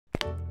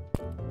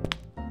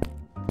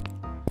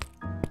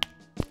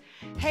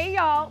Hey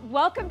y'all,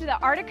 welcome to the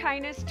Art of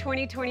Kindness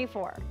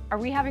 2024. Are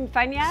we having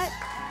fun yet?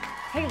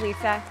 Hey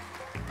Lisa.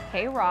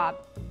 Hey Rob.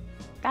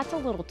 That's a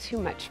little too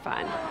much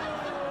fun.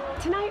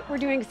 Tonight we're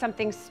doing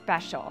something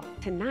special.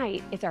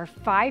 Tonight is our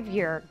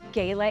 5-year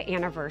gala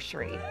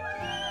anniversary.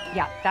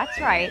 Yeah, that's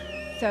right.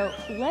 So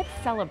let's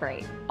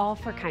celebrate all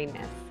for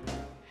kindness.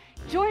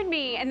 Join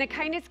me in the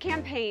kindness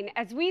campaign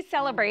as we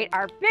celebrate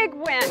our big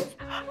wins.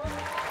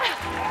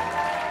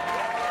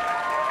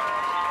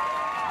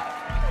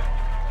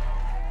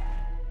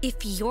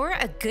 If you're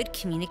a good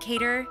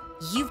communicator,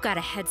 you've got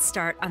a head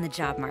start on the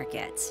job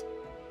market.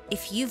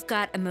 If you've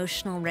got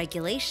emotional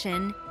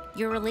regulation,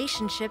 your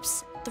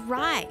relationships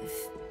thrive.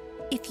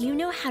 If you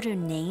know how to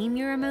name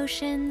your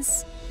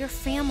emotions, your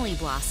family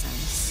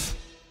blossoms.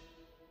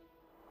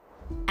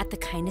 At the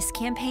Kindness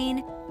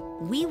Campaign,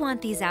 we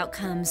want these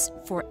outcomes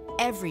for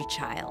every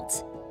child.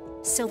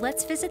 So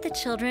let's visit the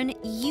children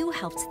you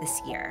helped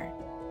this year.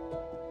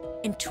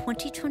 In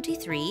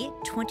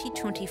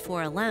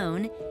 2023-2024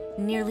 alone,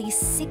 nearly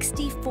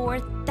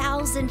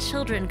 64,000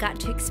 children got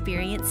to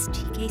experience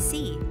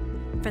TKC.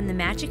 From the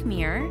Magic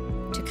Mirror,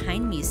 to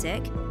kind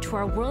music, to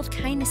our World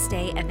Kindness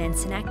Day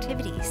events and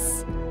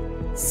activities.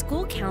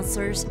 School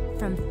counselors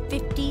from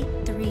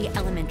 53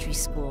 elementary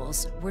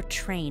schools were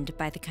trained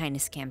by the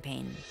Kindness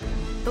Campaign.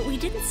 But we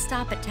didn't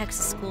stop at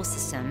Texas school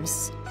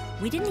systems.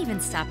 We didn't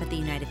even stop at the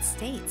United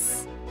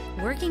States.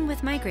 Working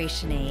with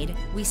Migration Aid,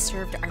 we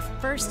served our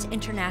first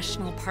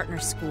international partner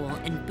school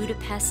in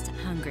Budapest,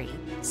 Hungary,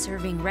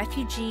 serving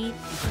refugee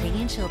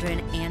Ukrainian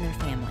children and their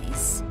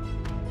families.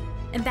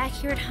 And back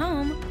here at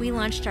home, we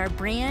launched our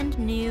brand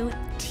new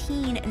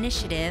teen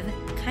initiative,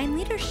 Kind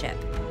Leadership.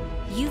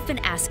 You've been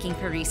asking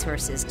for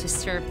resources to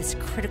serve this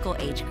critical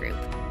age group,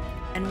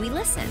 and we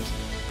listened.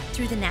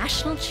 Through the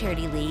National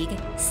Charity League,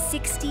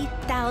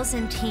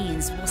 60,000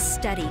 teens will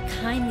study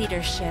Kind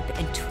Leadership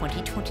in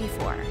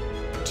 2024.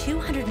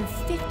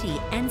 250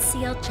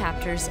 NCL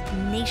chapters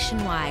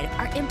nationwide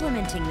are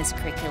implementing this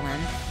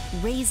curriculum,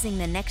 raising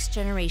the next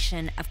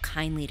generation of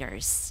kind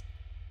leaders.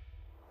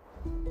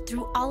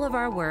 Through all of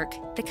our work,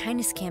 the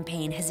Kindness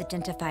Campaign has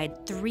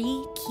identified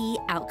 3 key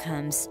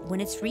outcomes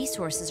when its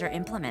resources are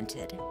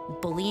implemented.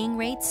 Bullying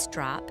rates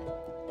drop,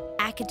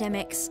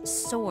 academics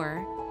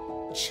soar,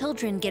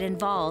 children get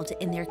involved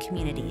in their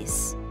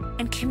communities,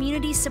 and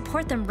communities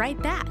support them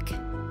right back.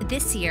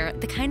 This year,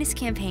 the Kindness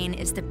Campaign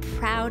is the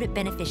proud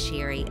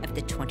beneficiary of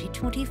the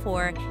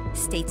 2024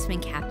 Statesman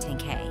Cap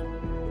 10K.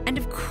 And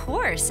of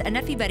course,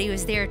 Enoughy Buddy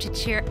was there to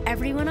cheer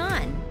everyone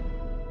on.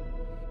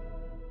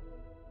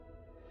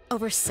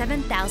 Over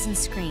 7,000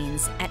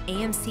 screens at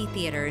AMC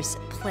theaters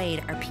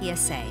played our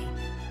PSA.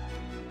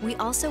 We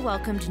also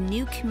welcomed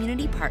new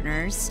community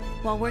partners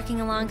while working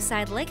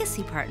alongside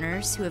legacy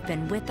partners who have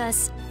been with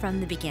us from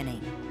the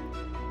beginning.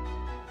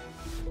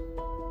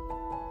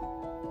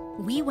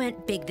 We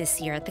went big this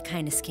year at the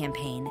Kindness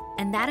Campaign,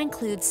 and that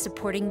includes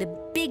supporting the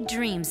big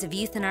dreams of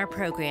youth in our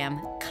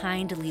program,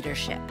 Kind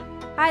Leadership.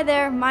 Hi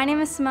there, my name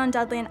is Simone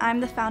Dudley and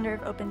I'm the founder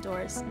of Open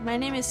Doors. My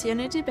name is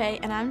Yona Dubé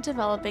and I'm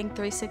developing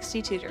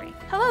 360 Tutoring.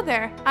 Hello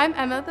there, I'm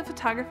Emma, the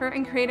photographer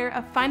and creator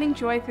of Finding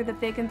Joy Through the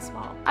Big and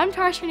Small. I'm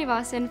Tara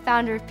Srinivasan,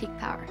 founder of Peak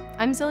Power.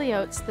 I'm Zilly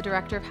Oates, the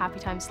director of Happy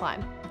Time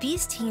Slime.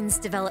 These teens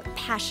develop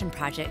passion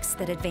projects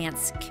that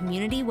advance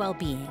community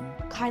well-being.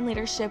 Kind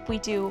Leadership, we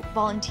do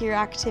volunteer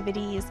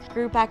activities,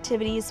 group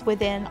activities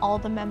within all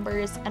the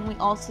members, and we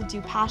also do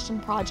passion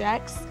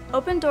projects.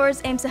 Open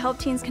Doors aims to help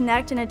teens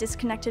connect in a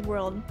disconnected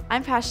world.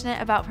 I'm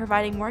passionate about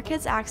providing more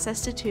kids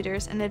access to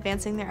tutors and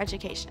advancing their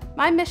education.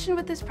 My mission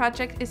with this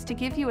project is to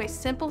give you a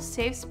simple,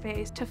 safe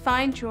space to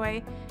find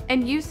joy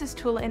and use this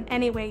tool in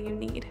any way you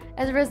need.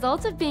 As a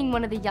result of being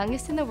one of the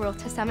youngest in the world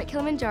to summit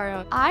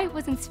Kilimanjaro, I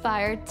was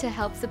inspired to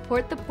help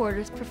support the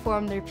porters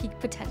perform their peak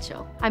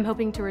potential. I'm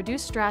hoping to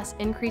reduce stress,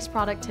 increase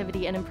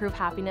productivity, and improve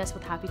happiness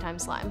with Happy Time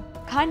Slime.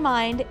 Kind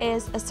Mind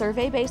is a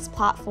survey-based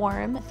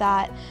platform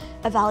that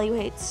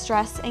evaluates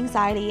stress,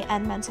 anxiety,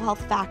 and mental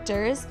health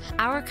factors.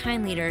 Our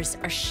kind leaders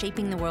are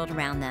shaping the world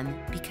around them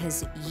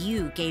because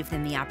you gave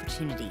them the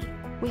opportunity.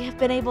 We have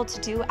been able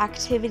to do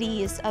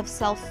activities of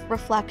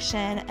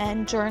self-reflection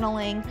and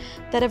journaling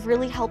that have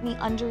really helped me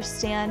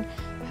understand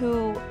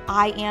who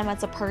I am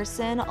as a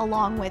person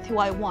along with who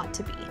I want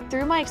to be.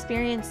 Through my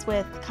experience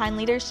with Kind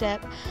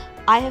Leadership,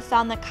 I have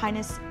found that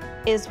kindness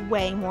is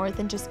way more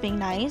than just being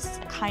nice.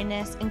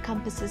 Kindness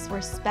encompasses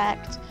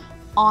respect,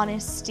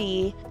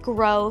 honesty,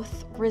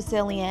 growth,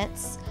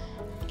 resilience,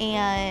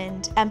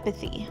 and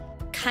empathy.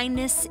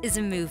 Kindness is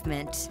a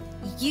movement.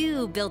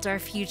 You built our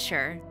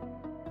future.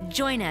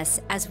 Join us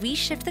as we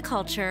shift the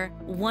culture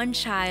one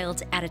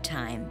child at a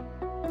time.